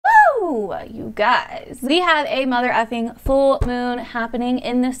So, you guys, we have a mother effing full moon happening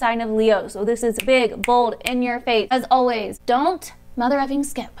in the sign of Leo. So this is big, bold, in your face. As always, don't mother effing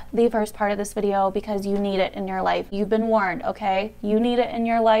skip the first part of this video because you need it in your life. You've been warned, okay? You need it in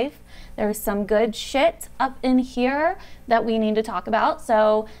your life. There's some good shit up in here that we need to talk about.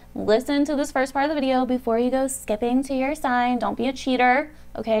 So listen to this first part of the video before you go skipping to your sign. Don't be a cheater,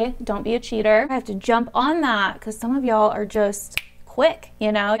 okay? Don't be a cheater. I have to jump on that because some of y'all are just quick,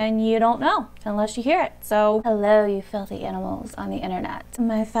 you know, and you don't know unless you hear it. So hello, you filthy animals on the internet,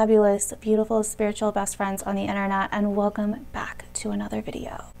 my fabulous, beautiful, spiritual best friends on the internet, and welcome back to another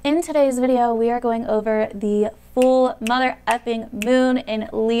video. In today's video, we are going over the full mother effing moon in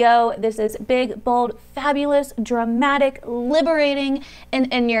Leo. This is big, bold, fabulous, dramatic, liberating,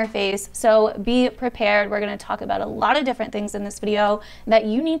 and in your face. So be prepared. We're going to talk about a lot of different things in this video that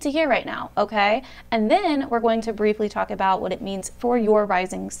you need to hear right now, okay? And then we're going to briefly talk about what it means for your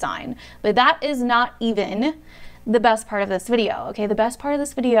rising sign. But that is not even the best part of this video, okay? The best part of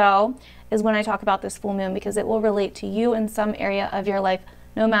this video is when I talk about this full moon because it will relate to you in some area of your life,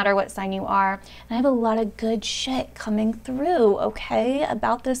 no matter what sign you are. And I have a lot of good shit coming through, okay,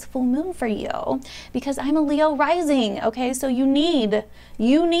 about this full moon for you because I'm a Leo rising, okay? So you need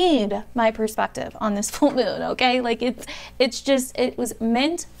my perspective on this full moon, okay? Like it was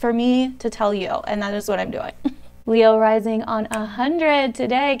meant for me to tell you, and that is what I'm doing. Leo rising on 100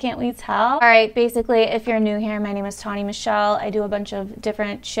 today, can't we tell? All right, basically, if you're new here, my name is Tawny Michelle. I do a bunch of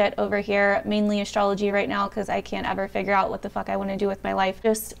different shit over here, mainly astrology right now because I can't ever figure out what the fuck I want to do with my life.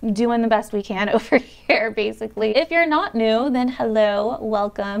 Just doing the best we can over here, basically. If you're not new, then hello,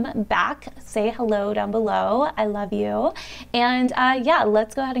 welcome back. Say hello down below. I love you. And yeah,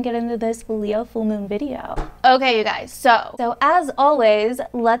 let's go ahead and get into this Leo full moon video. Okay, you guys, so as always,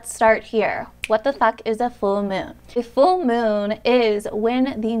 let's start here. What the fuck is a full moon? A full moon is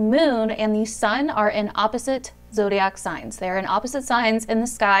when the moon and the sun are in opposite zodiac signs. They're in opposite signs in the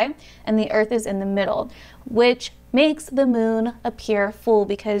sky and the earth is in the middle, which makes the moon appear full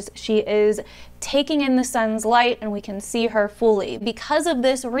because she is taking in the sun's light and we can see her fully. Because of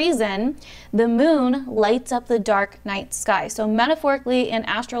this reason, the moon lights up the dark night sky. So metaphorically and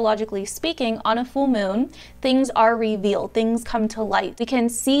astrologically speaking, on a full moon, things are revealed, things come to light. We can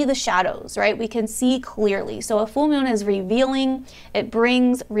see the shadows, right? We can see clearly. So a full moon is revealing, it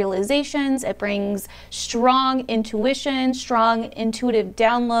brings realizations, it brings strong intuition, strong intuitive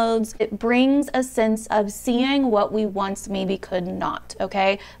downloads. It brings a sense of seeing what we once maybe could not,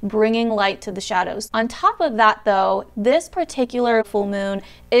 okay? Bringing light to the shadows. On top of that though, this particular full moon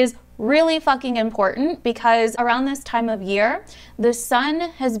is really fucking important because around this time of year, the sun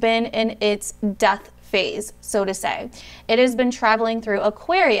has been in its death phase, so to say. It has been traveling through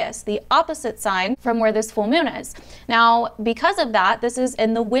Aquarius, the opposite sign from where this full moon is. Now, because of that, this is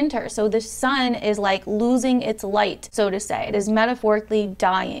in the winter, so the sun is like losing its light, so to say. It is metaphorically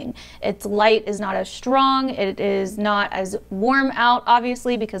dying. Its light is not as strong, it is not as warm out,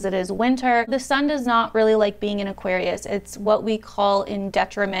 obviously, because it is winter. The sun does not really like being in Aquarius. It's what we call in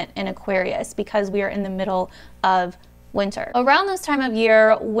detriment in Aquarius because we are in the middle of winter. Around this time of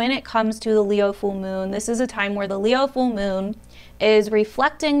year, when it comes to the Leo full moon, this is a time where the Leo full moon is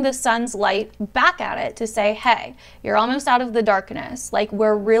reflecting the sun's light back at it to say, hey, you're almost out of the darkness. Like,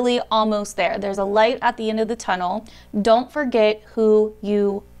 we're really almost there. There's a light at the end of the tunnel. Don't forget who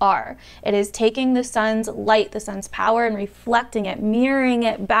you are. It is taking the sun's light, the sun's power, and reflecting it, mirroring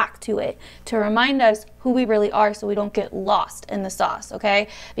it back to it to remind us who we really are so we don't get lost in the sauce, okay?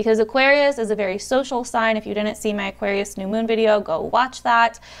 Because Aquarius is a very social sign. If you didn't see my Aquarius new moon video, go watch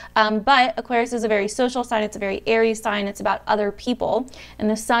that. But Aquarius is a very social sign. It's a very Aries sign. It's about other people. And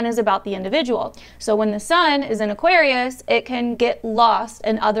the sun is about the individual. So when the sun is in Aquarius, it can get lost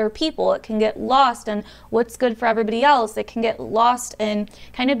in other people. It can get lost in what's good for everybody else. It can get lost in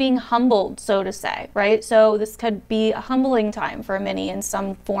kind of being humbled, so to say, right? So this could be a humbling time for many in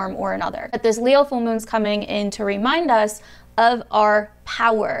some form or another. But this Leo full moon's coming in to remind us of our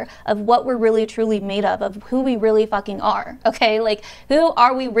power, of what we're really truly made of who we really fucking are, okay? Like, who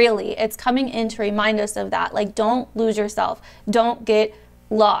are we really? It's coming in to remind us of that. Like, don't lose yourself. Don't get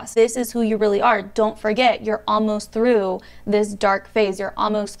lost. This is who you really are. Don't forget, you're almost through this dark phase. You're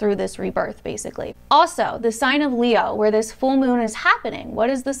almost through this rebirth, basically. Also, the sign of Leo, where this full moon is happening. What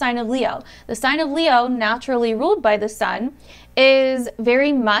is the sign of Leo? The sign of Leo, naturally ruled by the sun, is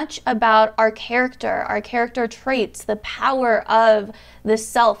very much about our character traits, the power of the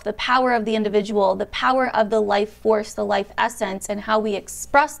self, the power of the individual, the power of the life force, the life essence, and how we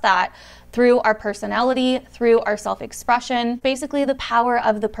express that through our personality, through our self-expression, basically the power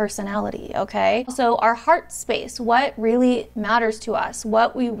of the personality, okay? So our heart space, what really matters to us,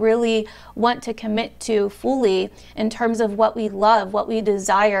 what we really want to commit to fully in terms of what we love, what we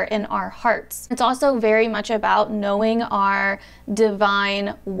desire in our hearts. It's also very much about knowing our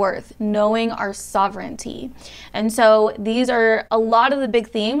divine worth, knowing our sovereignty. And so these are a lot of the big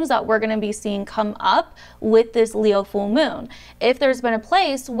themes that we're going to be seeing come up with this Leo full moon. If there's been a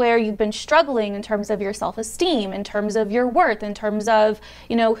place where you've been struggling in terms of your self-esteem, in terms of your worth, in terms of,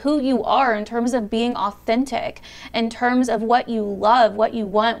 you know, who you are, in terms of being authentic, in terms of what you love, what you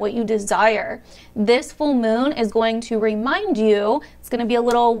want, what you desire, this full moon is going to remind you, it's going to be a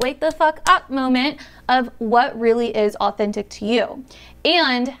little wake the fuck up moment of what really is authentic to you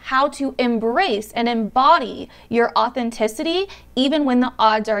and how to embrace and embody your authenticity even when the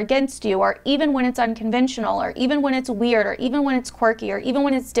odds are against you, or even when it's unconventional, or even when it's weird, or even when it's quirky, or even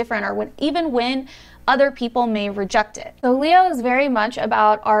when it's different, or even when other people may reject it. So Leo is very much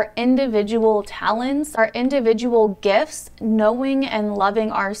about our individual talents, our individual gifts, knowing and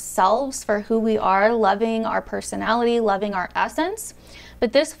loving ourselves for who we are, loving our personality, loving our essence.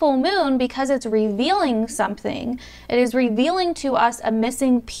 But this full moon, because it's revealing something, it is revealing to us a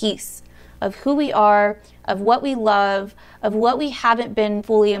missing piece of who we are, of what we love, of what we haven't been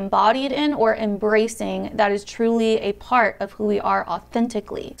fully embodied in or embracing that is truly a part of who we are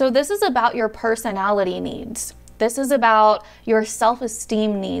authentically. So this is about your personality needs. This is about your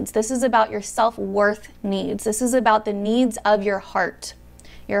self-esteem needs. This is about your self-worth needs. This is about the needs of your heart's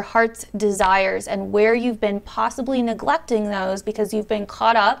desires, and where you've been possibly neglecting those because you've been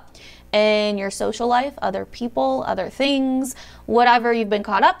caught up in your social life, other people, other things, whatever you've been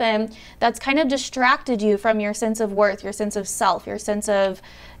caught up in, that's kind of distracted you from your sense of worth, your sense of self, your sense of,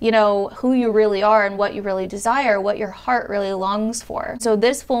 you know, who you really are and what you really desire, what your heart really longs for. So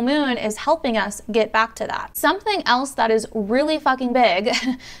this full moon is helping us get back to that. Something else that is really fucking big,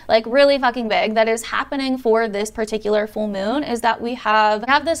 like really fucking big, that is happening for this particular full moon is that we have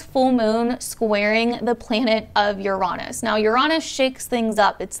this full moon squaring the planet of Uranus. Now Uranus shakes things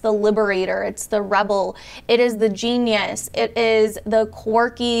up. It's the liberator, it's the rebel, it is the genius, it is the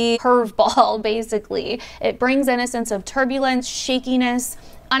quirky curveball, basically. It brings in a sense of turbulence, shakiness,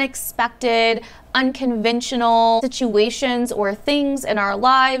 unexpected, unconventional situations or things in our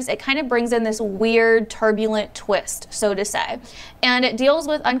lives. It kind of brings in this weird, turbulent twist, so to say. And it deals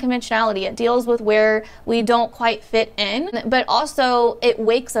with unconventionality. It deals with where we don't quite fit in, but also it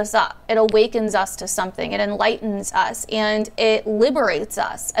wakes us up. It awakens us to something. It enlightens us, and it liberates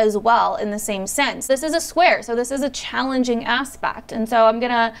us as well in the same sense. This is a square, so this is a challenging aspect. And so I'm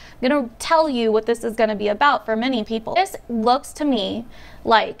gonna tell you what this is gonna be about for many people. This looks to me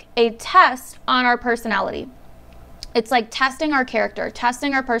like a test on our personality. It's like testing our character,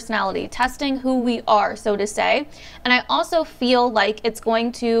 testing our personality, testing who we are, so to say. And I also feel like it's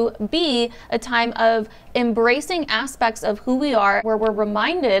going to be a time of embracing aspects of who we are, where we're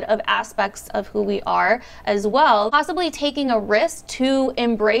reminded of aspects of who we are as well, possibly taking a risk to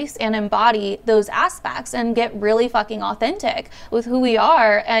embrace and embody those aspects and get really fucking authentic with who we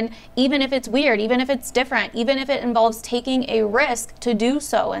are. And even if it's weird, even if it's different, even if it involves taking a risk to do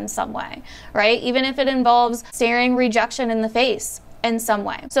so in some way, right? Even if it involves staring rejection in the face in some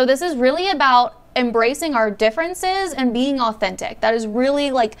way. So this is really about embracing our differences and being authentic. That is really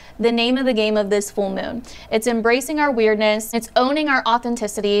like the name of the game of this full moon. It's embracing our weirdness, it's owning our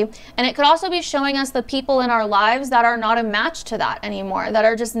authenticity, and it could also be showing us the people in our lives that are not a match to that anymore, that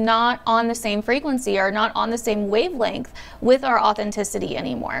are just not on the same frequency or not on the same wavelength with our authenticity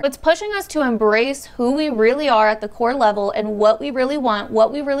anymore. It's pushing us to embrace who we really are at the core level and what we really want,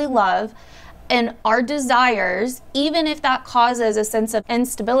 what we really love, and our desires, even if that causes a sense of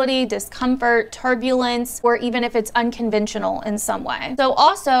instability, discomfort, turbulence, or even if it's unconventional in some way. So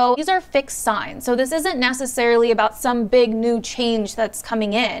also, these are fixed signs. So this isn't necessarily about some big new change that's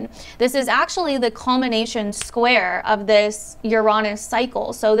coming in. This is actually the culmination square of this Uranus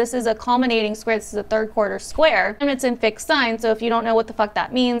cycle. So this is a culminating square. This is a third quarter square, and it's in fixed signs. So if you don't know what the fuck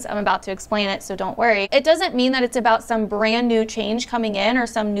that means, I'm about to explain it, so don't worry. It doesn't mean that it's about some brand new change coming in or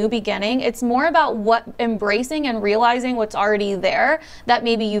some new beginning. It's more about what embracing and realizing what's already there that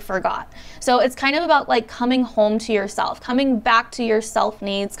maybe you forgot. So it's kind of about like coming home to yourself, coming back to your self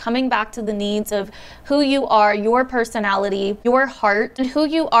needs, coming back to the needs of who you are, your personality, your heart, and who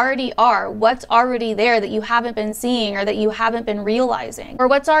you already are, what's already there that you haven't been seeing or that you haven't been realizing, or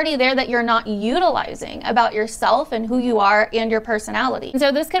what's already there that you're not utilizing about yourself and who you are and your personality. And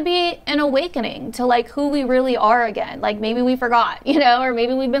so this could be an awakening to like who we really are again. Like maybe we forgot, you know, or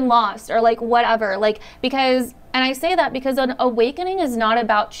maybe we've been lost, or like like whatever, like, because, and I say that because an awakening is not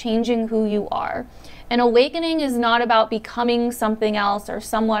about changing who you are. An awakening is not about becoming something else or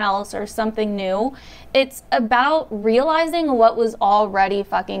someone else or something new. It's about realizing what was already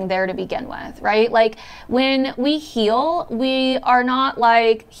fucking there to begin with, right? Like when we heal, we are not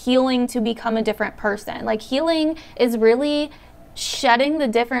like healing to become a different person. Like healing is really shedding the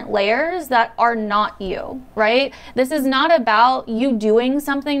different layers that are not you, right? This is not about you doing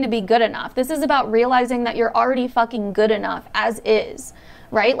something to be good enough. This is about realizing that you're already fucking good enough as is,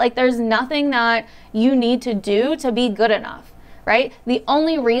 right? Like there's nothing that you need to do to be good enough, right? The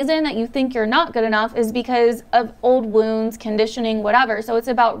only reason that you think you're not good enough is because of old wounds, conditioning, whatever. So it's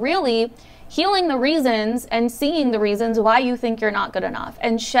about really healing the reasons and seeing the reasons why you think you're not good enough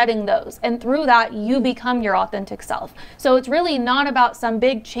and shedding those. And through that, you become your authentic self. So it's really not about some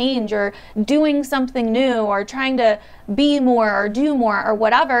big change or doing something new or trying to be more or do more or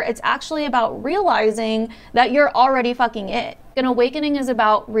whatever. It's actually about realizing that you're already fucking it. An awakening is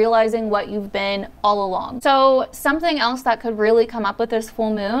about realizing what you've been all along. So something else that could really come up with this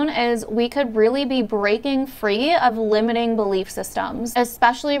full moon is we could really be breaking free of limiting belief systems,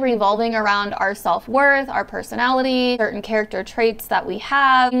 especially revolving around our self-worth, our personality, certain character traits that we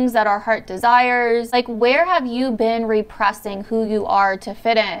have, things that our heart desires. Like, where have you been repressing who you are to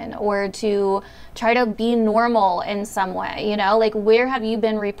fit in or to try to be normal in some way, you know? Like, where have you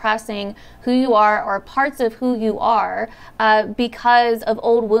been repressing who you are or parts of who you are because of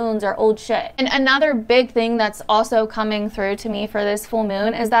old wounds or old shit? And another big thing that's also coming through to me for this full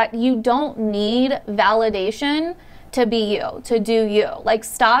moon is that you don't need validation to be you, to do you. Like,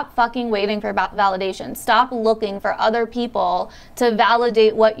 stop fucking waiting for validation. Stop looking for other people to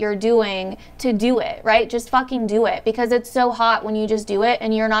validate what you're doing to do it, right? Just fucking do it, because it's so hot when you just do it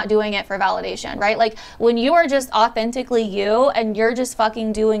and you're not doing it for validation, right? Like when you are just authentically you and you're just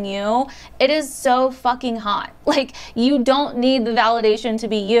fucking doing you, it is so fucking hot. Like, you don't need the validation to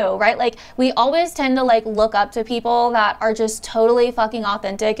be you, right? Like, we always tend to like look up to people that are just totally fucking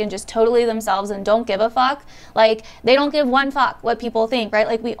authentic and just totally themselves and don't give a fuck. Like, they don't give one fuck what people think, right?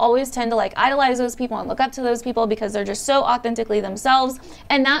 Like, we always tend to like idolize those people and look up to those people because they're just so authentically themselves,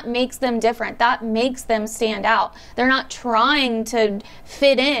 and that makes them different. That makes them stand out. They're not trying to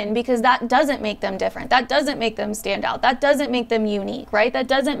fit in, because that doesn't make them different. That doesn't make them stand out. That doesn't make them unique, right? That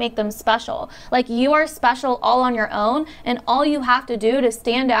doesn't make them special. Like, you are special all on your own, and all you have to do to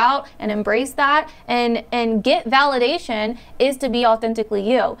stand out and embrace that and get validation is to be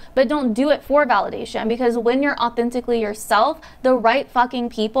authentically you. But don't do it for validation, because when you're authentically yourself, the right fucking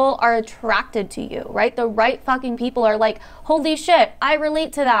people are attracted to you, right? The right fucking people are like, holy shit, I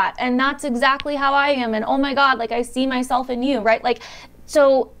relate to that, and that's exactly how I am, and oh my god, like, I see myself in you, right? Like,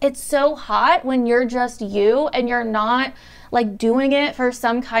 so it's so hot when you're just you and you're not like doing it for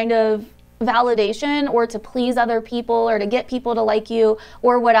some kind of validation or to please other people or to get people to like you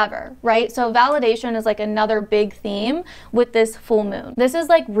or whatever, right? So validation is like another big theme with this full moon. This is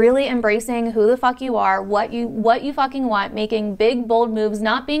like really embracing who the fuck you are, what you fucking want, making big bold moves,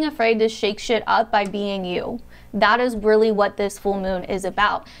 not being afraid to shake shit up by being you. That is really what this full moon is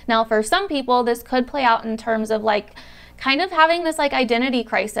about. Now, for some people, this could play out in terms of like kind of having this like identity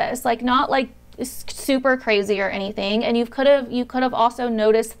crisis, like not like super crazy or anything, and you could have also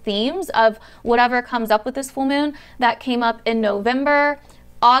noticed themes of whatever comes up with this full moon that came up in November,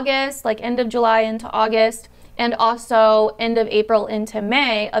 August, like end of July into August, and also end of April into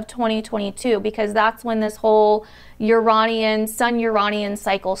May of 2022, because that's when this whole Uranian, Sun-Uranian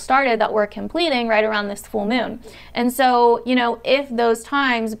cycle started that we're completing right around this full moon. And so, you know, if those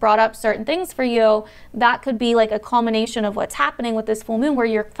times brought up certain things for you, that could be like a culmination of what's happening with this full moon, where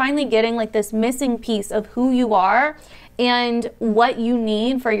you're finally getting like this missing piece of who you are and what you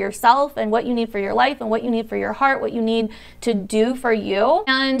need for yourself and what you need for your life and what you need for your heart, what you need to do for you.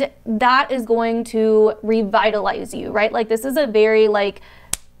 And that is going to revitalize you, right? Like, this is a very like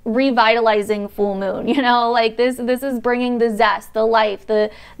revitalizing full moon, you know, like this is bringing the zest, the life, the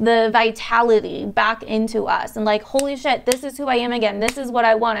vitality back into us, and like, holy shit, this is who I am again, this is what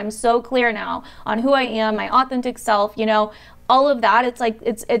I want, I'm so clear now on who I am, my authentic self, you know, all of that. It's like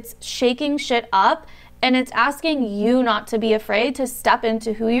it's shaking shit up, and it's asking you not to be afraid to step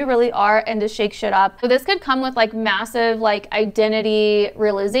into who you really are and to shake shit up. So this could come with like massive like identity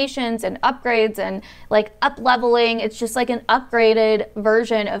realizations and upgrades and like up leveling. It's just like an upgraded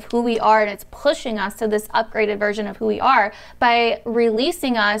version of who we are, and it's pushing us to this upgraded version of who we are by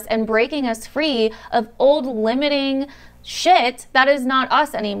releasing us and breaking us free of old limiting shit that is not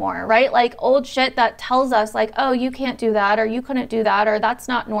us anymore, right? Like old shit that tells us like, oh, you can't do that, or you couldn't do that, or that's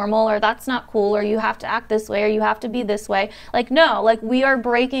not normal, or that's not cool, or you have to act this way, or you have to be this way. Like, no, like we are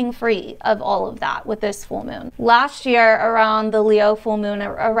breaking free of all of that with this full moon. Last year around the Leo full moon,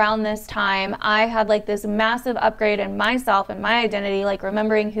 around this time, I had like this massive upgrade in myself and my identity, like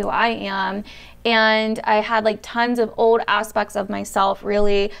remembering who I am. And I had like tons of old aspects of myself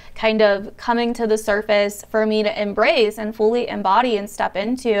really kind of coming to the surface for me to embrace and fully embody and step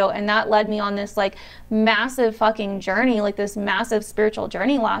into. And that led me on this like massive fucking journey, like this massive spiritual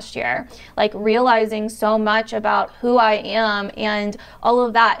journey last year, like realizing so much about who I am and all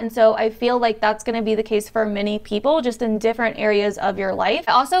of that. And so I feel like that's going to be the case for many people, just in different areas of your life.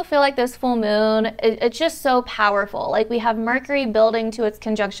 I also feel like this full moon, it's just so powerful. Like we have Mercury building to its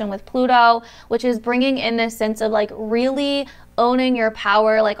conjunction with Pluto, which is bringing in this sense of like really owning your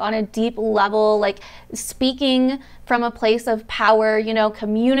power, like on a deep level, like speaking from a place of power, you know,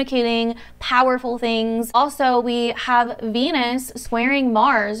 communicating powerful things. Also, we have Venus squaring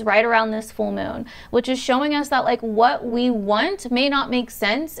Mars right around this full moon, which is showing us that like what we want may not make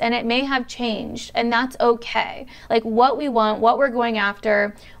sense and it may have changed, and that's okay. Like what we want, what we're going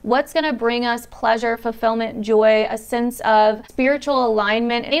after, what's going to bring us pleasure, fulfillment, joy, a sense of spiritual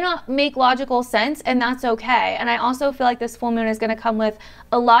alignment, it may not make logical sense, and that's okay. And I also feel like this full moon is going to come with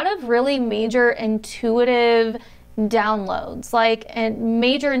a lot of really major intuitive downloads,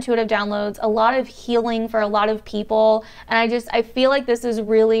 a lot of healing for a lot of people. And I feel like this is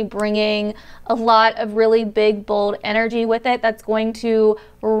really bringing a lot of really big, bold energy with it that's going to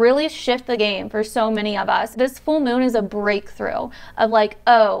really shift the game for so many of us. This full moon is a breakthrough of like,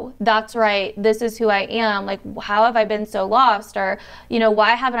 oh, that's right, this is who I am. Like, how have I been so lost? Or, you know,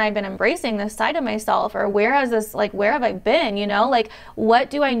 why haven't I been embracing this side of myself? Or where have I been? You know, like, what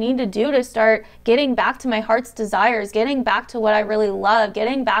do I need to do to start getting back to my heart's desires, getting back to what I really love,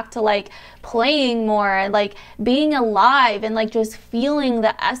 getting back to like playing more and like being alive and like just feeling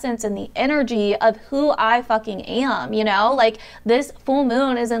the essence and the energy of who I fucking am, you know? Like this full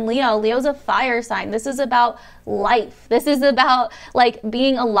moon is in Leo. Leo's a fire sign. This is about life. This is about like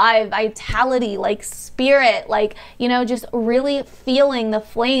being alive, vitality, like spirit, like, you know, just really feeling the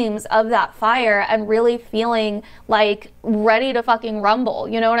flames of that fire and really feeling like ready to fucking rumble,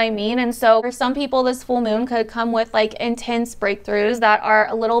 you know what I mean? And so for some people, this full moon could come with like intense breakthroughs that are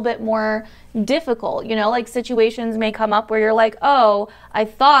a little bit more difficult, you know, like situations may come up where you're like, oh, I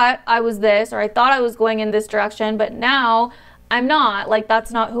thought I was this, or I thought I was going in this direction, but now I'm not, like,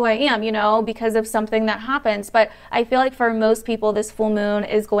 that's not who I am, you know, because of something that happens. But I feel like for most people, this full moon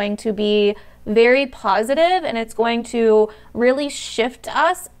is going to be very positive, and it's going to really shift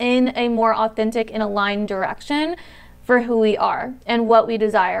us in a more authentic and aligned direction for who we are and what we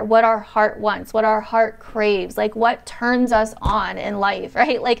desire, what our heart wants, what our heart craves, like what turns us on in life,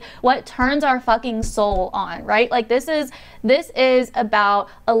 right? Like what turns our fucking soul on, right? Like this is about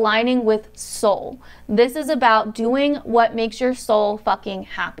aligning with soul. This is about doing what makes your soul fucking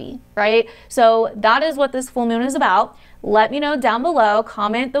happy, right? So that is what this full moon is about. Let me know down below,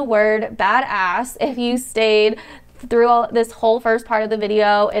 comment the word badass if you stayed through this whole first part of the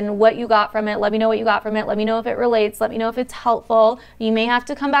video and what you got from it. Let me know what you got from it. Let me know if it relates. Let me know if it's helpful. You may have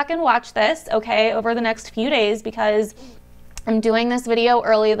to come back and watch this, okay, over the next few days, because I'm doing this video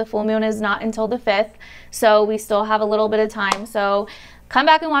early. The full moon is not until the 5th, so we still have a little bit of time. So come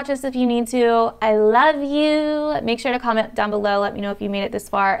back and watch this if you need to. I love you. Make sure to comment down below. Let me know if you made it this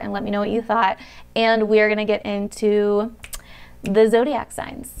far, and let me know what you thought. And we are going to get into the zodiac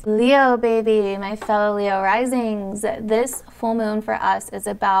signs. Leo, baby, my fellow Leo risings. This full moon for us is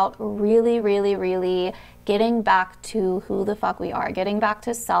about really, really, really getting back to who the fuck we are, getting back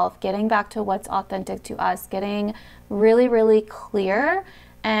to self, getting back to what's authentic to us, getting really, really clear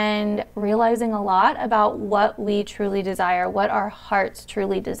and realizing a lot about what we truly desire, what our hearts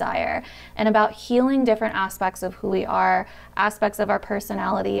truly desire, and about healing different aspects of who we are, aspects of our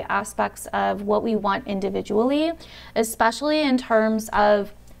personality, aspects of what we want individually, especially in terms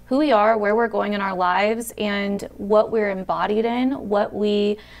of who we are, where we're going in our lives, and what we're embodied in, what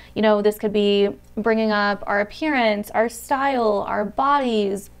we, you know, this could be bringing up our appearance, our style, our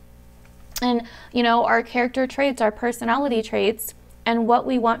bodies, and, you know, our character traits, our personality traits, and what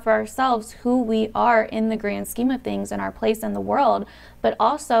we want for ourselves, who we are in the grand scheme of things and our place in the world, but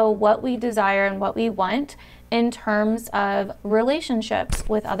also what we desire and what we want in terms of relationships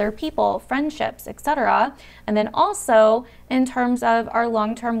with other people, friendships, etc. And then also in terms of our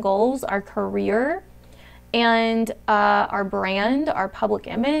long-term goals, our career, and our brand, our public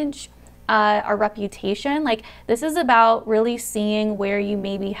image, our reputation. Like this is about really seeing where you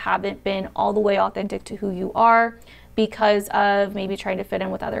maybe haven't been all the way authentic to who you are, because of maybe trying to fit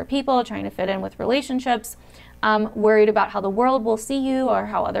in with other people, trying to fit in with relationships, worried about how the world will see you or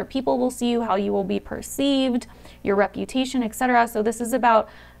how other people will see you, how you will be perceived, your reputation, etc. So this is about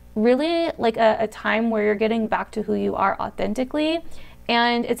really like a time where you're getting back to who you are authentically.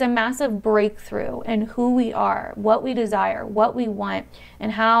 And it's a massive breakthrough in who we are, what we desire, what we want,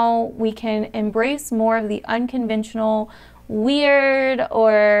 and how we can embrace more of the unconventional, weird,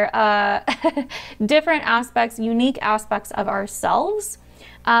 or different aspects, unique aspects of ourselves.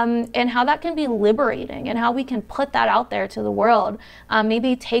 And how that can be liberating, and how we can put that out there to the world.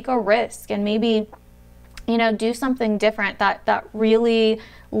 Maybe take a risk, and maybe, you know, do something different that really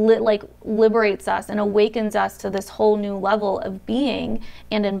liberates us and awakens us to this whole new level of being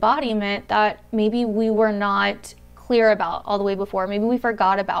and embodiment that maybe we were not clear about all the way before, maybe we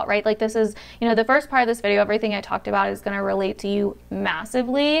forgot about, right? Like, this is, you know, the first part of this video, everything I talked about is going to relate to you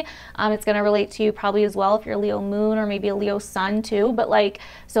massively. It's going to relate to you probably as well if you're Leo moon or maybe a Leo sun too, but like,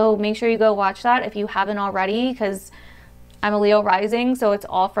 so make sure you go watch that if you haven't already, because I'm a Leo rising, so it's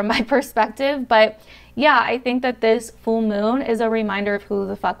all from my perspective. But yeah, I think that this full moon is a reminder of who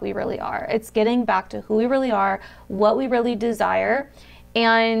the fuck we really are. It's getting back to who we really are, what we really desire,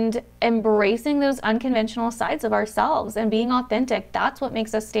 and embracing those unconventional sides of ourselves and being authentic. That's what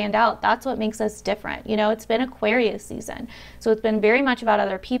makes us stand out. That's what makes us different. You know, it's been Aquarius season, so it's been very much about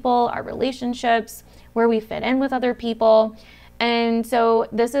other people, our relationships, where we fit in with other people. And so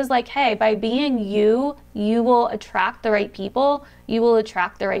this is like, hey, by being you, you will attract the right people, you will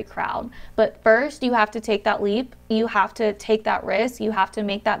attract the right crowd. But first, you have to take that leap, you have to take that risk, you have to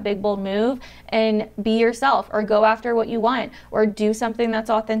make that big, bold move and be yourself, or go after what you want, or do something that's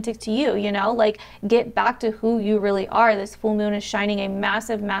authentic to you, you know, like get back to who you really are. This full moon is shining a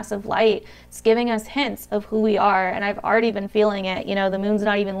massive, massive light. It's giving us hints of who we are. And I've already been feeling it. You know, the moon's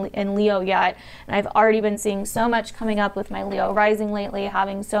not even in Leo yet. And I've already been seeing so much coming up with my Leo rising lately,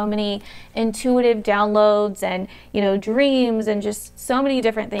 having so many intuitive downloads and, you know, dreams, and just so many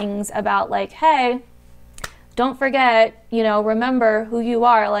different things about like, hey, don't forget, you know, remember who you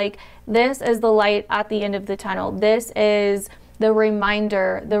are. Like, this is the light at the end of the tunnel. This is the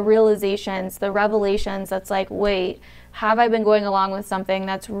reminder, the realizations, the revelations that's like, wait, have I been going along with something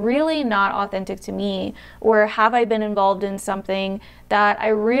that's really not authentic to me? Or have I been involved in something that I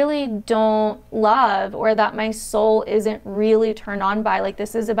really don't love, or that my soul isn't really turned on by? Like,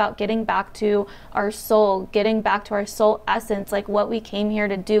 this is about getting back to our soul, getting back to our soul essence, like what we came here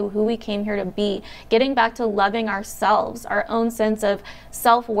to do, who we came here to be, getting back to loving ourselves, our own sense of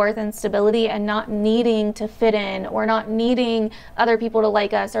self-worth and stability, and not needing to fit in, or not needing other people to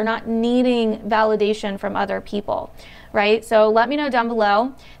like us, or not needing validation from other people. Right? So let me know down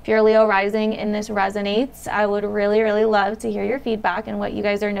below if you're Leo rising and this resonates. I would really, really love to hear your feedback and what you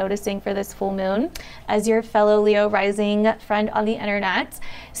guys are noticing for this full moon as your fellow Leo rising friend on the internet.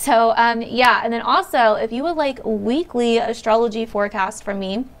 So yeah, and then also if you would like weekly astrology forecast from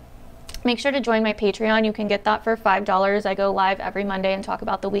me, make sure to join my Patreon. You can get that for $5. I go live every Monday and talk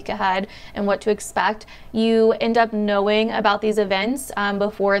about the week ahead and what to expect. You end up knowing about these events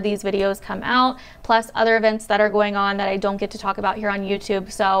before these videos come out, plus other events that are going on that I don't get to talk about here on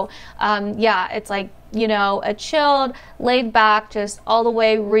YouTube. So yeah, it's like, you know, a chilled, laid back, just all the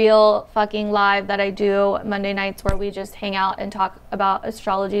way real fucking live that I do Monday nights, where we just hang out and talk about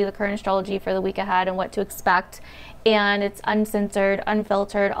astrology, the current astrology for the week ahead and what to expect. And it's uncensored,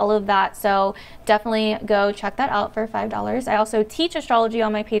 unfiltered, all of that. So definitely go check that out for $5. I also teach astrology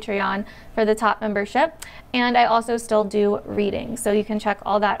on my Patreon for the top membership, and I also still do readings. So you can check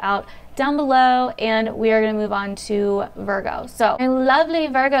all that out down below, and we are going to move on to Virgo. So my lovely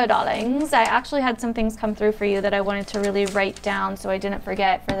Virgo darlings, I actually had some things come through for you that I wanted to really write down so I didn't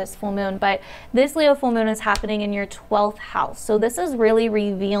forget for this full moon. But this Leo full moon is happening in your 12th house. So this is really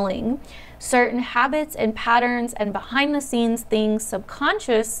revealing certain habits and patterns and behind the scenes things,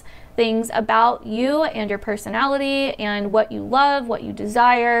 subconscious things about you and your personality and what you love, what you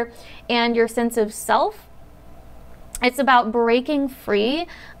desire, and your sense of self. It's about breaking free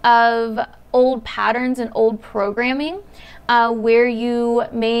of old patterns and old programming where you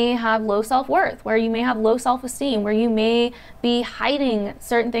may have low self-worth, where you may have low self-esteem, where you may be hiding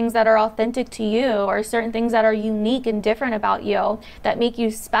certain things that are authentic to you, or certain things that are unique and different about you that make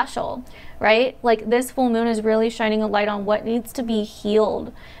you special, right? Like, this full moon is really shining a light on what needs to be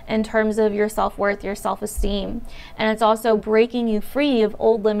healed in terms of your self-worth, your self-esteem. And it's also breaking you free of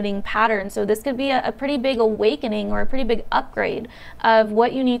old limiting patterns. So this could be a pretty big awakening or a pretty big upgrade of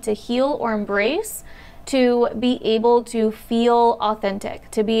what you need to heal or embrace to be able to feel authentic,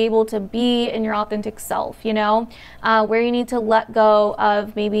 to be able to be in your authentic self, you know, where you need to let go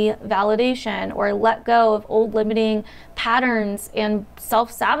of maybe validation or let go of old limiting patterns and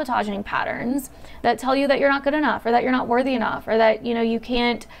self-sabotaging patterns that tell you that you're not good enough, or that you're not worthy enough, or that, you know, you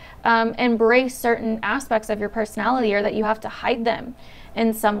can't embrace certain aspects of your personality, or that you have to hide them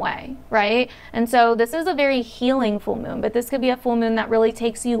in some way, right? And so this is a very healing full moon, but this could be a full moon that really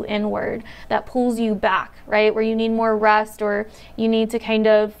takes you inward, that pulls you back, right? Where you need more rest, or you need to kind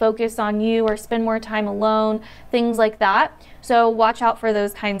of focus on you, or spend more time alone, things like that. So watch out for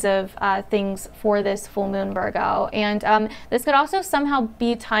those kinds of things for this full moon, Virgo. And this could also somehow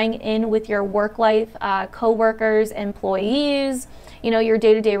be tying in with your work life, co-workers, employees, you know, your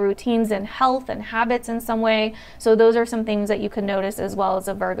day-to-day routines and health and habits in some way. So those are some things that you can notice as well as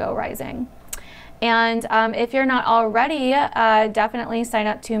a Virgo rising. And if you're not already, definitely sign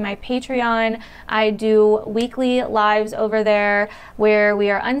up to my Patreon. I do weekly lives over there where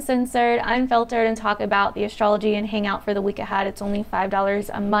we are uncensored, unfiltered, and talk about the astrology and hang out for the week ahead. It's only $5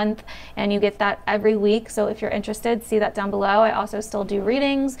 a month, and you get that every week. So if you're interested, see that down below. I also still do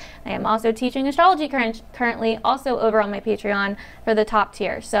readings. I am also teaching astrology currently, also over on my Patreon for the top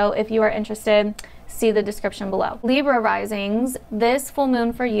tier. So if you are interested, see the description below. Libra risings, this full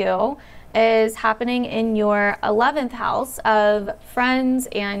moon for you is happening in your 11th house of friends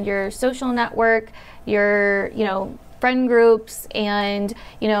and your social network, your, you know, friend groups, and,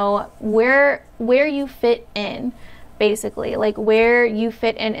 you know, where you fit in, basically, like where you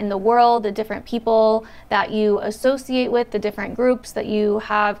fit in the world, the different people that you associate with, the different groups that you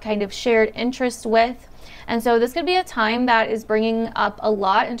have kind of shared interest with. And so this could be a time that is bringing up a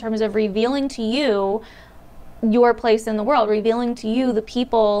lot in terms of revealing to you your place in the world, revealing to you the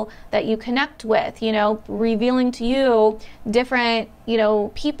people that you connect with, you know, revealing to you different, you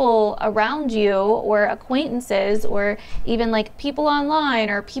know, people around you, or acquaintances, or even like people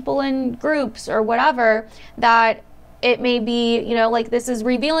online, or people in groups, or whatever, that it may be, you know, like this is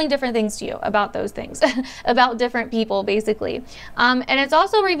revealing different things to you about those things, about different people, basically. And it's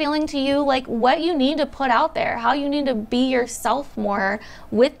also revealing to you like what you need to put out there, how you need to be yourself more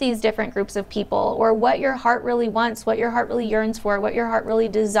with these different groups of people, or what your heart really wants, what your heart really yearns for, what your heart really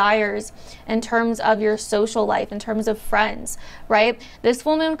desires in terms of your social life, in terms of friends, right? This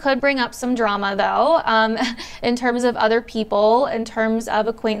full moon could bring up some drama though, in terms of other people, in terms of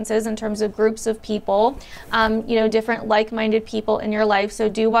acquaintances, in terms of groups of people, you know, different like-minded people in your life. So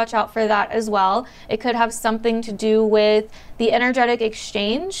do watch out for that as well. It could have something to do with the energetic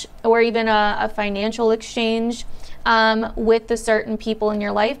exchange, or even a financial exchange with the certain people in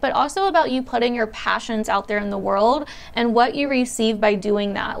your life, but also about you putting your passions out there in the world and what you receive by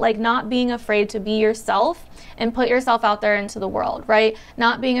doing that. Like not being afraid to be yourself and put yourself out there into the world, right?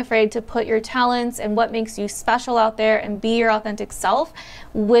 Not being afraid to put your talents and what makes you special out there and be your authentic self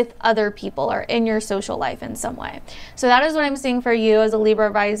with other people, or in your social life in some way. So that is what I'm seeing for you as a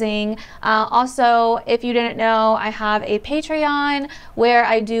Libra rising. Also, if you didn't know, I have a Patreon where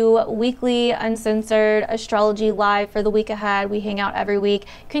I do weekly uncensored astrology live for the week ahead. We hang out every week.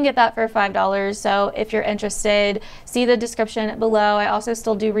 You can get that for $5. So if you're interested, see the description below. I also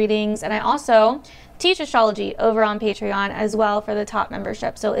still do readings, and I also teach astrology over on Patreon as well for the top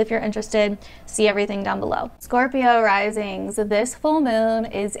membership. So if you're interested, see everything down below. Scorpio risings, this full moon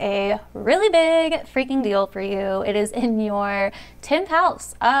is a really big freaking deal for you. It is in your 10th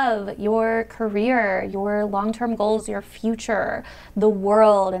house of your career, your long-term goals, your future, the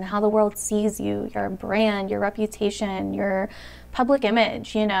world, and how the world sees you, your brand, your reputation, your public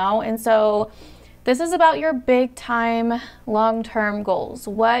image, you know? And so this is about your big time, long-term goals,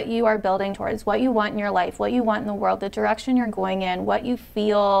 what you are building towards, what you want in your life, what you want in the world, the direction you're going in, what you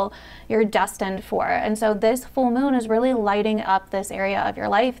feel you're destined for. And so this full moon is really lighting up this area of your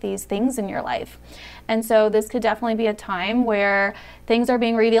life, these things in your life. And so this could definitely be a time where things are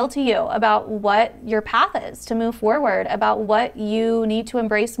being revealed to you about what your path is to move forward, about what you need to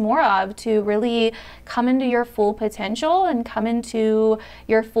embrace more of to really come into your full potential and come into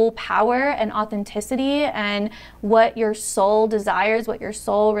your full power and authenticity, and what your soul desires, what your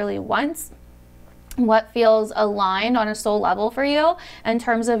soul really wants, what feels aligned on a soul level for you in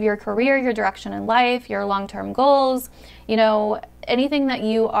terms of your career, your direction in life, your long-term goals, you know, anything that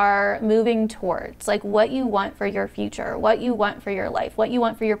you are moving towards, like what you want for your future, what you want for your life, what you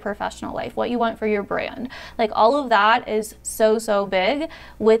want for your professional life, what you want for your brand. Like all of that is so, so big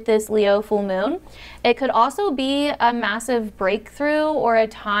with this Leo full moon. It could also be a massive breakthrough, or a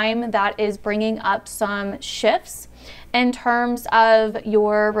time that is bringing up some shifts in terms of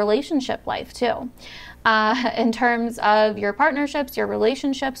your relationship life too. In terms of your partnerships, your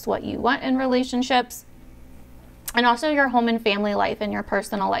relationships, what you want in relationships. And also your home and family life and your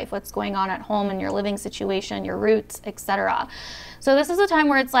personal life, what's going on at home and your living situation, your roots, etc. So this is a time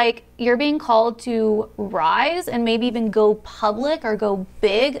where it's like you're being called to rise and maybe even go public or go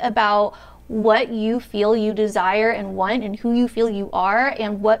big about what you feel you desire and want and who you feel you are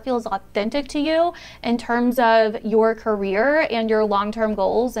and what feels authentic to you in terms of your career and your long-term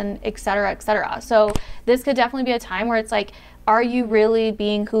goals and etc., etc. So this could definitely be a time where it's like, are you really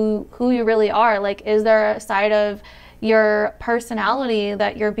being who you really are? Like, is there a side of your personality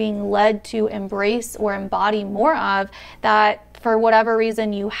that you're being led to embrace or embody more of that for whatever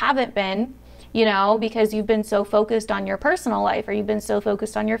reason you haven't been, you know, because you've been so focused on your personal life, or you've been so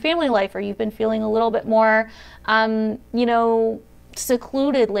focused on your family life, or you've been feeling a little bit more, you know,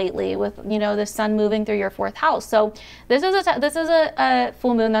 secluded lately with, you know, the sun moving through your 4th house. So this is a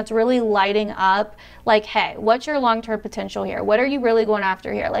full moon that's really lighting up like, hey, what's your long-term potential here? What are you really going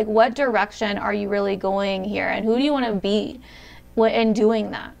after here? Like, what direction are you really going here? And who do you want to be in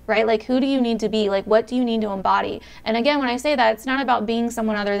doing that, right? Like, who do you need to be? Like, what do you need to embody? And again, when I say that, it's not about being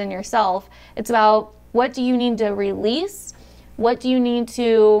someone other than yourself. It's about what do you need to release? What do you need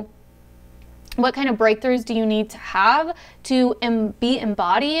to, what kind of breakthroughs do you need to have to be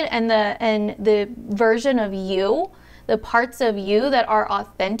embodied, and the version of you, the parts of you that are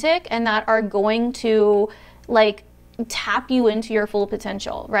authentic and that are going to like tap you into your full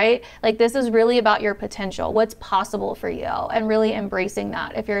potential, right? Like, this is really about your potential, what's possible for you, and really embracing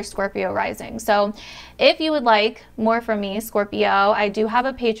that if you're a Scorpio rising. So if you would like more from me, Scorpio, I do have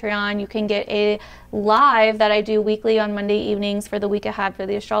a Patreon. You can get a live that I do weekly on Monday evenings for the week ahead, for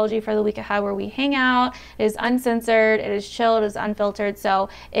the astrology for the week ahead, where we hang out. It is uncensored, it is chilled, it is unfiltered. So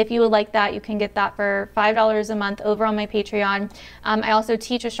if you would like that, you can get that for $5 a month over on my Patreon. I also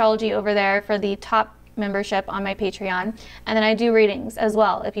teach astrology over there for the top membership on my Patreon, and then I do readings as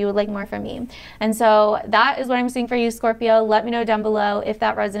well if you would like more from me. And so that is what I'm seeing for you, Scorpio. Let me know down below if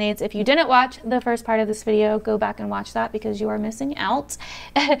that resonates. If you didn't watch the first part of this video, go back and watch that because you are missing out.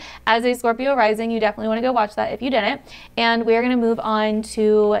 As a Scorpio rising, you definitely want to go watch that if you didn't. And we're going to move on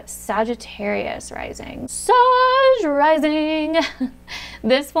to Sagittarius rising. Sag rising.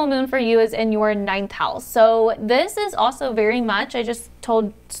 This full moon for you is in your 9th house. So this is also very much, I just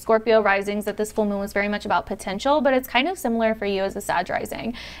told Scorpio risings that this full moon was very much about potential, but it's kind of similar for you as a Sag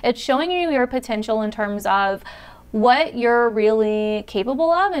rising. It's showing you your potential in terms of what you're really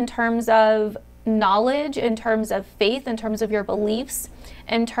capable of, in terms of knowledge, in terms of faith, in terms of your beliefs,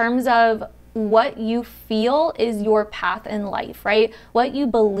 in terms of what you feel is your path in life, right? What you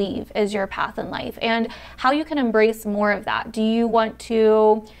believe is your path in life, and how you can embrace more of that. Do you want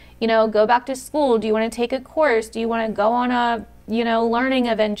to, you know, go back to school? Do you want to take a course? Do you want to go on a, you know, learning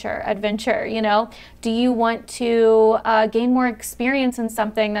adventure, you know? Do you want to gain more experience in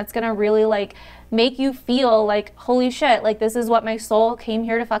something that's going to really like make you feel like, holy shit, like this is what my soul came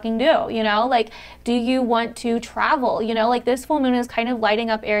here to fucking do, you know? Like, do you want to travel? You know, like this full moon is kind of lighting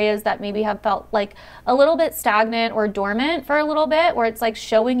up areas that maybe have felt like a little bit stagnant or dormant for a little bit, where it's like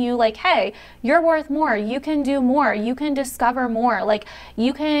showing you like, hey, you're worth more, you can do more, you can discover more, like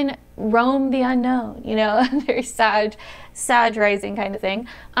you can roam the unknown, you know? Very Sag rising kind of thing.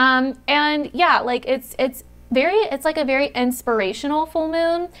 And yeah, like it's like a very inspirational full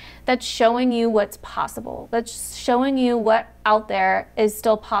moon that's showing you what's possible, that's showing you what out there is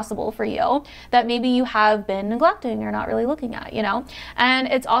still possible for you that maybe you have been neglecting or not really looking at, you know? And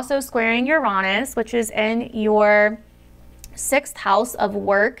it's also squaring Uranus, which is in your 6th house of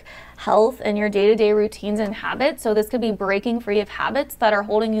work, health, and your day-to-day routines and habits. So this could be breaking free of habits that are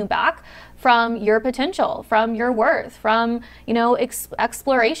holding you back from your potential, from your worth, from, you know,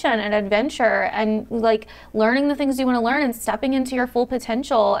 exploration and adventure, and like learning the things you want to learn and stepping into your full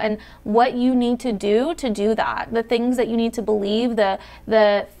potential and what you need to do that, the things that you need to believe,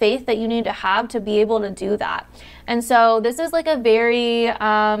 the faith that you need to have to be able to do that. And so this is like a very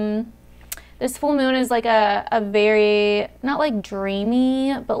this full moon is like a very, not like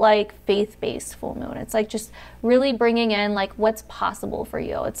dreamy, but like faith-based full moon. It's like just really bringing in like what's possible for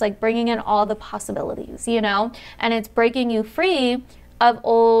you. It's like bringing in all the possibilities, you know? And it's breaking you free of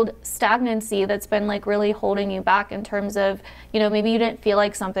old stagnancy that's been like really holding you back in terms of, you know, maybe you didn't feel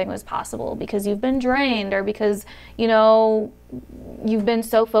like something was possible because you've been drained, or because, you know, you've been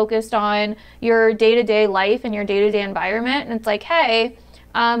so focused on your day-to-day life and your day-to-day environment. And it's like, hey,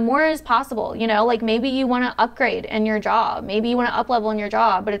 more is possible, you know? Like maybe you want to upgrade in your job, maybe you want to up level in your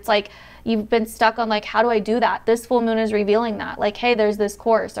job, but it's like you've been stuck on like, how do I do that? This full moon is revealing that, like, hey, there's this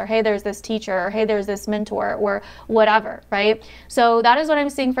course, or hey, there's this teacher, or hey, there's this mentor, or whatever, right? So that is what I'm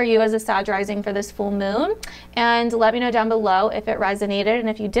seeing for you as a Sag rising for this full moon. And let me know down below if it resonated. And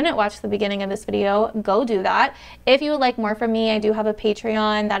if you didn't watch the beginning of this video, go do that. If you would like more from me, I do have a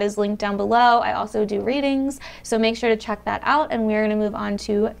Patreon that is linked down below. I also do readings, so make sure to check that out. And we're going to move on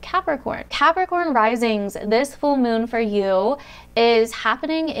to Capricorn. Capricorn risings, this full moon for you is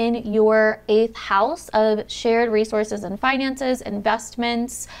happening in your 8th house of shared resources and finances,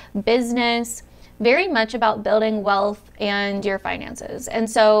 investments, business, very much about building wealth and your finances. And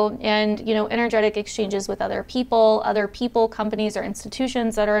so, and you know, energetic exchanges with other people, companies or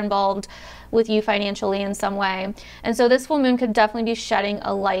institutions that are involved with you financially in some way. And so this full moon could definitely be shedding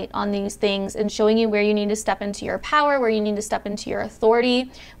a light on these things and showing you where you need to step into your power, where you need to step into your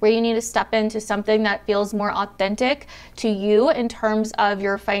authority, where you need to step into something that feels more authentic to you in terms of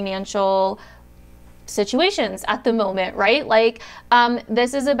your financial situations at the moment, right? Like,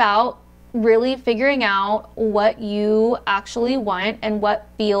 this is about really figuring out what you actually want and what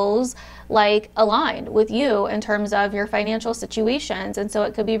feels like aligned with you in terms of your financial situations. And so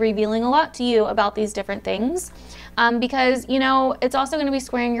it could be revealing a lot to you about these different things, because, you know, it's also going to be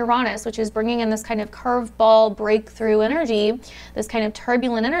squaring Uranus, which is bringing in this kind of curveball breakthrough energy, this kind of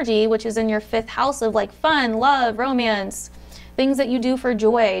turbulent energy, which is in your 5th house of like fun, love, romance, things that you do for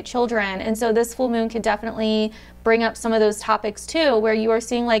joy, children. And so this full moon could definitely bring up some of those topics too, where you are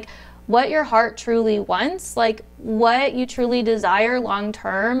seeing like what your heart truly wants, like what you truly desire long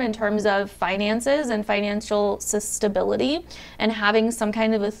term in terms of finances and financial stability, and having some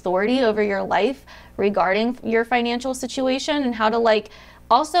kind of authority over your life regarding your financial situation, and how to like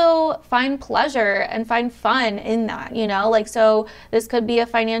also find pleasure and find fun in that, you know, like, so this could be a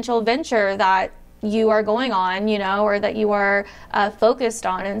financial venture that you are going on, you know, or that you are focused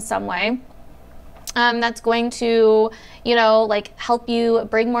on in some way. That's going to, you know, like help you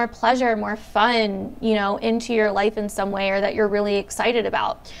bring more pleasure, more fun, you know, into your life in some way, or that you're really excited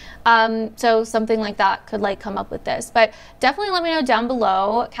about. So something like that could like come up with this. But definitely let me know down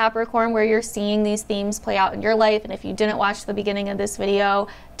below, Capricorn, where you're seeing these themes play out in your life. And if you didn't watch the beginning of this video,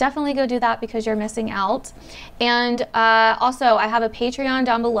 definitely go do that because you're missing out. And also I have a Patreon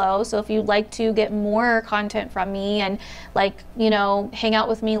down below, so if you'd like to get more content from me and like, you know, hang out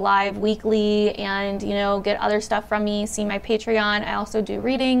with me live weekly and, you know, get other stuff from me, see my Patreon. I also do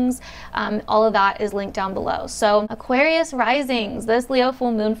readings. All of that is linked down below. So Aquarius risings, this Leo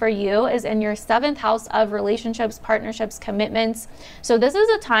full moon for you is in your 7th house of relationships, partnerships, commitments. So this is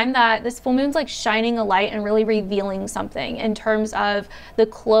a time that this full moon's like shining a light and really revealing something in terms of the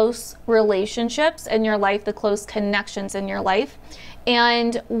close relationships in your life, the close connections in your life,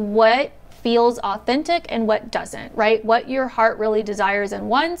 and what feels authentic and what doesn't, right? What your heart really desires and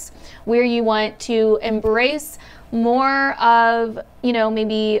wants, where you want to embrace more of, you know,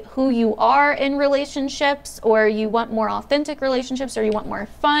 maybe who you are in relationships, or you want more authentic relationships, or you want more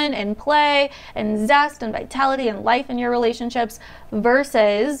fun and play and zest and vitality and life in your relationships,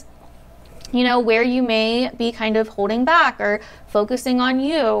 versus, you know, where you may be kind of holding back or focusing on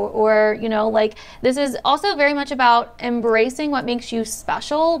you, or, you know, like this is also very much about embracing what makes you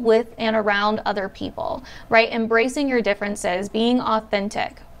special with and around other people, right? Embracing your differences, being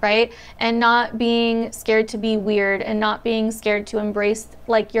authentic, right? And not being scared to be weird, and not being scared to embrace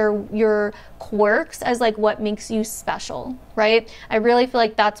like your quirks as like what makes you special, right? I really feel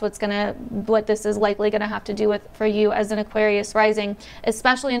like that's what this is likely gonna have to do with for you as an Aquarius rising,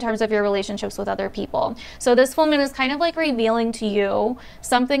 especially in terms of your relationships with other people. So this full moon is kind of like revealing to you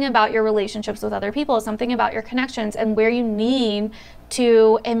something about your relationships with other people, something about your connections, and where you need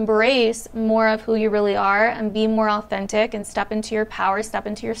to embrace more of who you really are and be more authentic and step into your power, step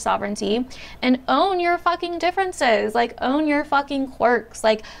into your sovereignty, and own your fucking differences, like own your fucking quirks,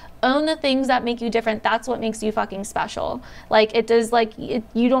 like own the things that make you different. That's what makes you fucking special. Like it does, like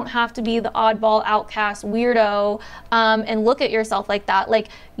you don't have to be the oddball outcast weirdo and look at yourself like that. Like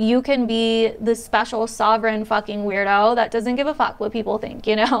you can be the special sovereign fucking weirdo that doesn't give a fuck what people think,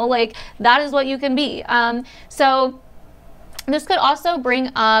 you know, like that is what you can be. So this could also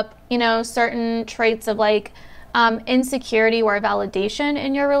bring up, you know, certain traits of like insecurity or validation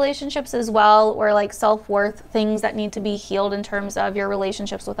in your relationships as well, or like self-worth, things that need to be healed in terms of your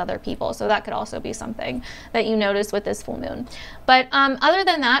relationships with other people. So that could also be something that you notice with this full moon. But other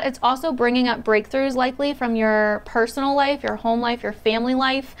than that, it's also bringing up breakthroughs likely from your personal life, your home life, your family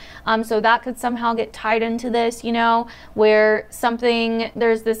life. So that could somehow get tied into this, you know, where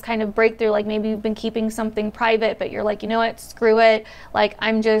there's this kind of breakthrough, like maybe you've been keeping something private, but you're like, you know what, screw it. Like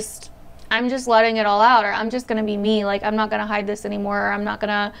I'm just letting it all out, or I'm just going to be me. Like, I'm not going to hide this anymore, or I'm not going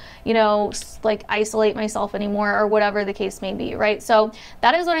to, you know, like isolate myself anymore, or whatever the case may be, right? So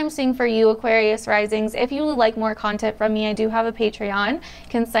that is what I'm seeing for you, Aquarius risings. If you would like more content from me, I do have a Patreon. You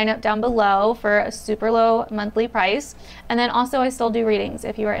can sign up down below for a super low monthly price. And then also I still do readings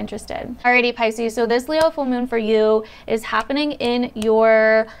if you are interested. Alrighty, Pisces. So this Leo full moon for you is happening in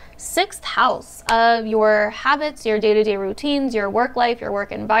your 6th house of your habits, your day-to-day routines, your work life, your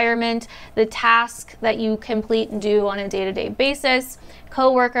work environment, the task that you complete and do on a day-to-day basis,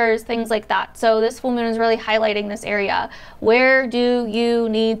 co-workers, things like that. So this full moon is really highlighting this area. Where do you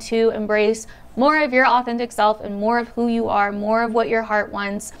need to embrace more of your authentic self and more of who you are, more of what your heart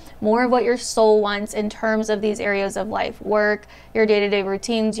wants, more of what your soul wants in terms of these areas of life, work, your day-to-day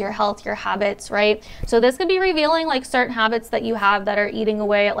routines, your health, your habits, right? So this could be revealing like certain habits that you have that are eating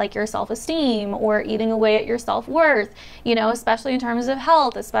away at like your self-esteem or eating away at your self-worth, you know, especially in terms of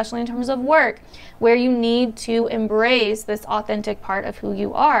health, especially in terms of work, where you need to embrace this authentic part of who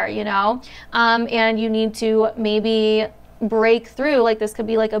you are, you know, and you need to maybe break through. Like this could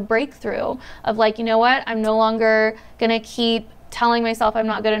be like a breakthrough of like, you know what, I'm no longer gonna keep telling myself I'm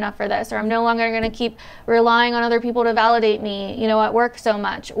not good enough for this, or I'm no longer going to keep relying on other people to validate me, you know, at work so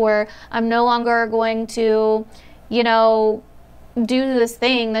much, or I'm no longer going to, you know, do this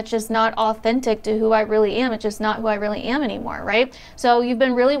thing that's just not authentic to who I really am. It's just not who I really am anymore, right? So you've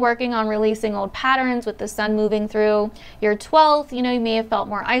been really working on releasing old patterns with the sun moving through your 12th. You know, you may have felt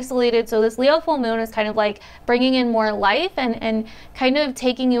more isolated. So this Leo full moon is kind of like bringing in more life and kind of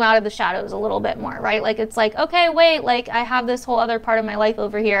taking you out of the shadows a little bit more, right? Like it's like, okay, wait, like I have this whole other part of my life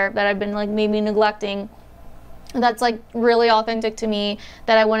over here that I've been like maybe neglecting, that's like really authentic to me,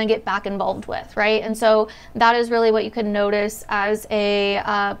 that I want to get back involved with, right? And so that is really what you could notice as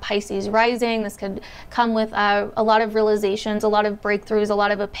a Pisces rising. This could come with a lot of realizations, a lot of breakthroughs, a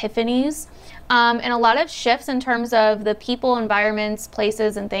lot of epiphanies, and a lot of shifts in terms of the people, environments,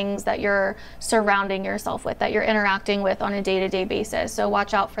 places, and things that you're surrounding yourself with, that you're interacting with on a day-to-day basis. So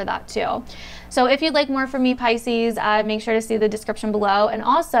watch out for that too. So if you'd like more from me, Pisces, make sure to see the description below. And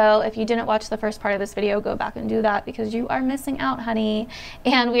also, if you didn't watch the first part of this video, go back and do that because you are missing out, honey.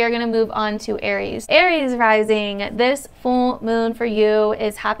 And we are going to move on to Aries. Aries rising, this full moon for you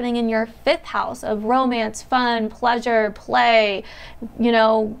is happening in your 5th house of romance, fun, pleasure, play, you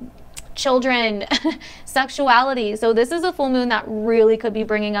know, children, sexuality. So this is a full moon that really could be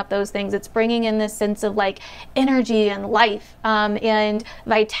bringing up those things. It's bringing in this sense of like energy and life and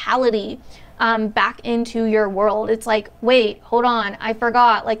vitality back into your world. It's like, wait, hold on, I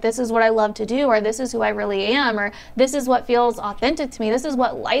forgot, like this is what I love to do, or this is who I really am, or this is what feels authentic to me, this is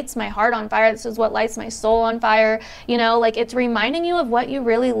what lights my heart on fire, this is what lights my soul on fire, you know, like it's reminding you of what you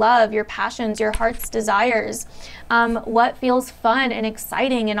really love, your passions, your heart's desires, what feels fun and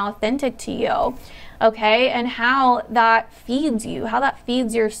exciting and authentic to you. Okay, and how that feeds you, how that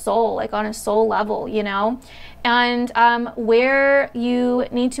feeds your soul, like on a soul level, you know, and where you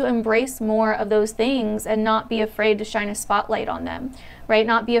need to embrace more of those things and not be afraid to shine a spotlight on them, right?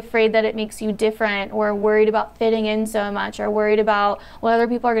 Not be afraid that it makes you different, or worried about fitting in so much, or worried about what other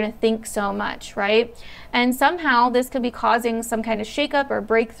people are going to think so much, right? And somehow this could be causing some kind of shakeup or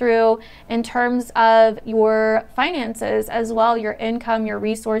breakthrough in terms of your finances as well, your income, your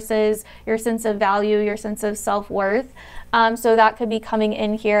resources, your sense of value, your sense of self-worth. So that could be coming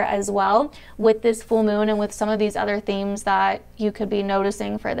in here as well with this full moon and with some of these other themes that you could be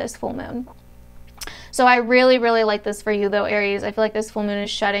noticing for this full moon. So I really, really like this for you though, Aries. I feel like this full moon is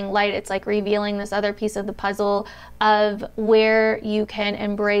shedding light. It's like revealing this other piece of the puzzle of where you can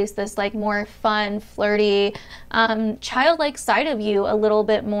embrace this like more fun, flirty, childlike side of you a little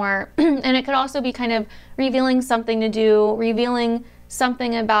bit more. And it could also be kind of revealing something to do, revealing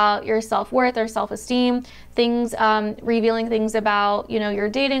something about your self-worth or self-esteem, things, revealing things about, you know, your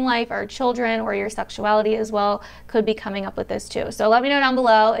dating life or children or your sexuality as well could be coming up with this too. So let me know down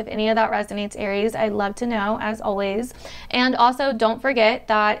below if any of that resonates, Aries. I'd love to know, as always. And also don't forget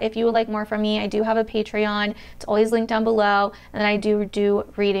that if you would like more from me, I do have a Patreon. It's always linked down below, and I do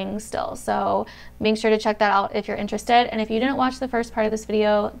readings still. So make sure to check that out if you're interested. And if you didn't watch the first part of this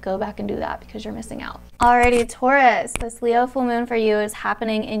video, go back and do that because you're missing out. Alrighty, Taurus, this Leo full moon for you is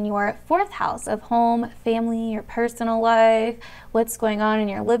happening in your 4th house of home, family, your personal life, what's going on in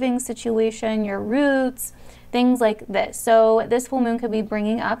your living situation, your roots, things like this. So this full moon could be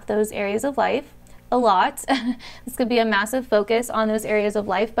bringing up those areas of life a lot. This could be a massive focus on those areas of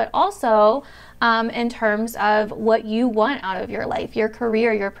life, but also in terms of what you want out of your life, your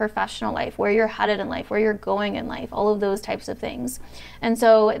career, your professional life, where you're headed in life, where you're going in life, all of those types of things. And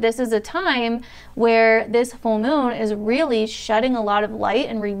so this is a time where this full moon is really shedding a lot of light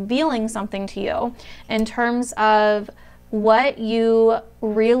and revealing something to you in terms of what you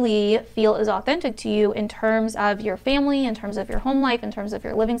really feel is authentic to you in terms of your family, in terms of your home life, in terms of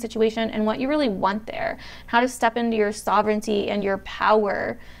your living situation, and what you really want there, how to step into your sovereignty and your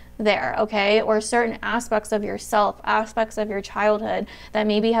power there, okay? Or certain aspects of yourself, aspects of your childhood that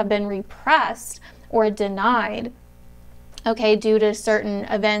maybe have been repressed or denied, okay, due to certain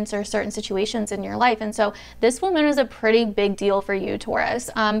events or certain situations in your life. And so this full moon is a pretty big deal for you, Taurus.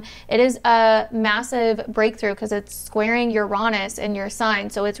 It is a massive breakthrough because it's squaring Uranus in your sign.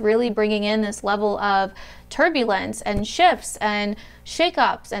 So it's really bringing in this level of turbulence and shifts and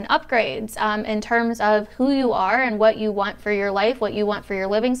shakeups and upgrades in terms of who you are and what you want for your life, what you want for your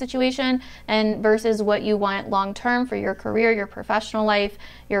living situation, and versus what you want long-term for your career, your professional life,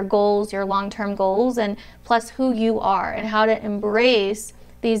 your goals, your long-term goals, and plus who you are and how to embrace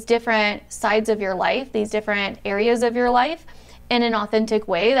these different sides of your life, these different areas of your life in an authentic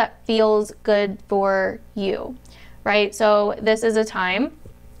way that feels good for you, right? So this is a time,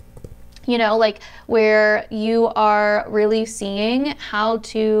 you know, like where you are really seeing how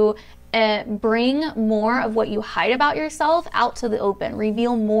to bring more of what you hide about yourself out to the open,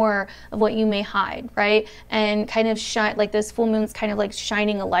 reveal more of what you may hide, right? And kind of shine, like this full moon's kind of like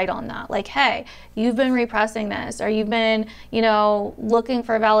shining a light on that. Like, hey, you've been repressing this, or you've been, you know, looking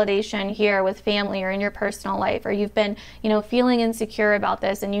for validation here with family or in your personal life, or you've been, you know, feeling insecure about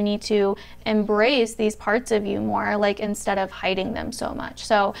this, and you need to embrace these parts of you more, like instead of hiding them so much.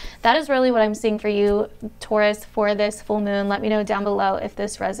 So that is really what I'm seeing for you, Taurus, for this full moon. Let me know down below if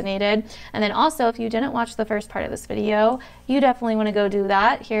this resonated. And then also, if you didn't watch the first part of this video, you definitely want to go do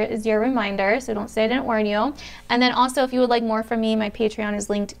that. Here is your reminder, so don't say I didn't warn you. And then also, if you would like more from me, my Patreon is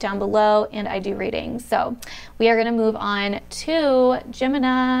linked down below, and I do readings. So we are going to move on to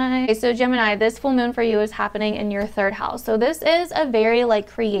Gemini. Okay, so Gemini, this full moon for you is happening in your 3rd house. So this is a very like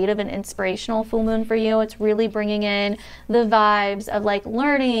creative and inspirational full moon for you. It's really bringing in the vibes of like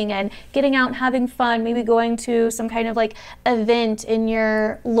learning and getting out and having fun, maybe going to some kind of like event in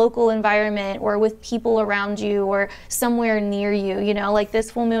your local environment or with people around you or somewhere near you. You know, like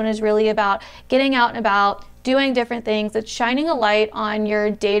this full moon is really about getting out and about, doing different things. It's shining a light on your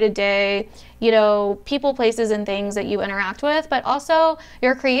day-to-day, you know, people, places, and things that you interact with, but also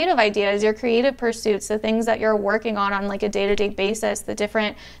your creative ideas, your creative pursuits, the things that you're working on like a day-to-day basis, the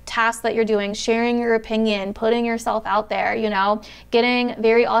different tasks that you're doing, sharing your opinion, putting yourself out there, you know, getting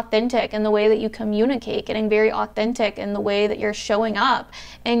very authentic in the way that you communicate, getting very authentic in the way that you're showing up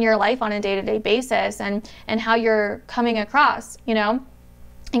in your life on a day-to-day basis, and how you're coming across, you know.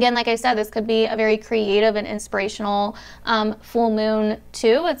 Again, like I said, this could be a very creative and inspirational full moon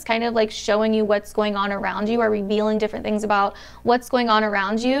too. It's kind of like showing you what's going on around you, or revealing different things about what's going on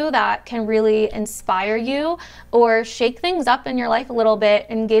around you that can really inspire you or shake things up in your life a little bit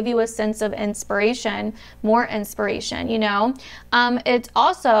and give you a sense of inspiration, more inspiration, you know. It's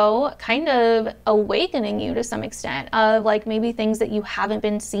also kind of awakening you to some extent of like maybe things that you haven't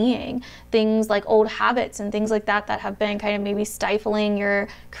been seeing, things like old habits and things like that that have been kind of maybe stifling your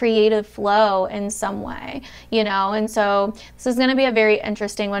creative flow in some way, you know. And so this is going to be a very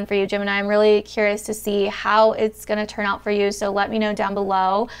interesting one for you, Gemini. I'm really curious to see how it's going to turn out for you. So let me know down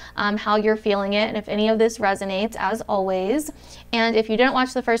below how you're feeling it and if any of this resonates, as always. And if you didn't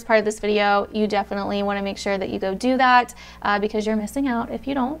watch the first part of this video, you definitely want to make sure that you go do that because you're missing out if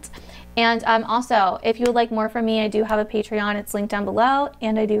you don't. And also, if you would like more from me, I do have a Patreon. It's linked down below,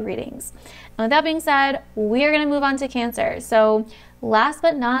 and I do readings. And with that being said, we are going to move on to Cancer. So last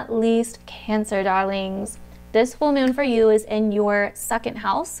but not least, Cancer, darlings, this full moon for you is in your 2nd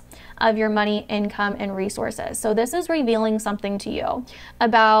house of your money, income, and resources. So this is revealing something to you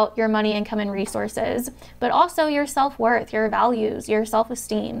about your money, income, and resources, but also your self-worth, your values, your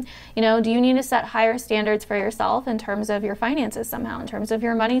self-esteem. You know, do you need to set higher standards for yourself in terms of your finances somehow, in terms of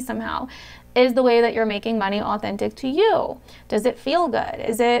your money somehow? Is the way that you're making money authentic to you? Does it feel good?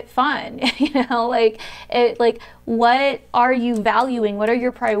 Is it fun? You know, like what are you valuing? What are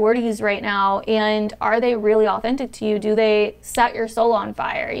your priorities right now? And are they really authentic to you? Do they set your soul on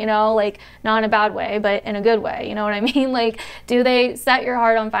fire? You know, like not in a bad way, but in a good way. You know what I mean? Like, do they set your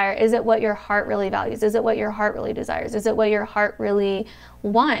heart on fire? Is it what your heart really values? Is it what your heart really desires? Is it what your heart really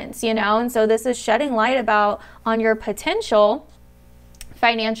wants? You know, and so this is shedding light on your potential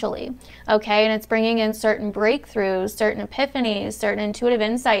financially, okay? And it's bringing in certain breakthroughs, certain epiphanies, certain intuitive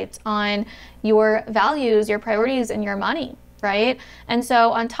insights on your values, your priorities, and your money, right? And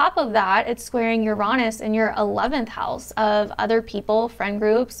so on top of that, it's squaring Uranus in your 11th house of other people, friend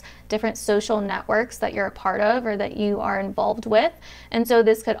groups, different social networks that you're a part of or that you are involved with. And so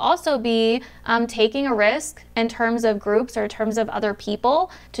this could also be taking a risk in terms of groups or in terms of other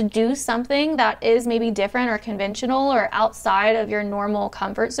people to do something that is maybe different or conventional or outside of your normal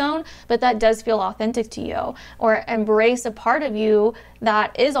comfort zone, but that does feel authentic to you, or embrace a part of you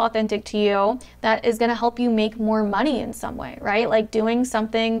that is authentic to you that is going to help you make more money in some way, right? Like doing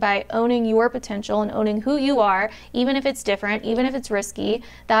something by owning your potential and owning who you are, even if it's different, even if it's risky,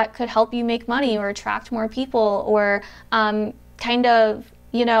 that could help you make money or attract more people, or kind of,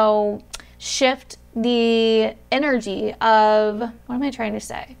 you know, shift the energy of, what am I trying to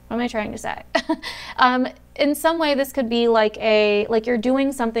say? What am I trying to say? In some way, this could be like you're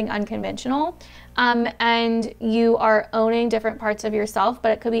doing something unconventional, and you are owning different parts of yourself,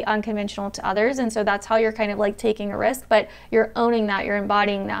 but it could be unconventional to others. And so that's how you're kind of like taking a risk, but you're owning that, you're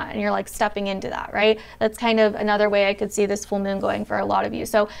embodying that, and you're like stepping into that, right? That's kind of another way I could see this full moon going for a lot of you.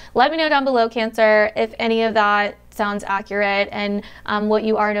 So let me know down below, Cancer, if any of that sounds accurate and what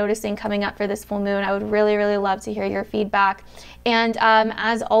you are noticing coming up for this full moon. I would really, really love to hear your feedback. And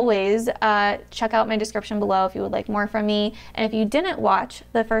as always, check out my description below if you would like more from me. And if you didn't watch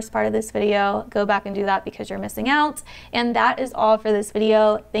the first part of this video, go back and do that because you're missing out. And that is all for this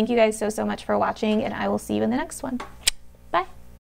video. Thank you guys so much for watching, and I will see you in the next one.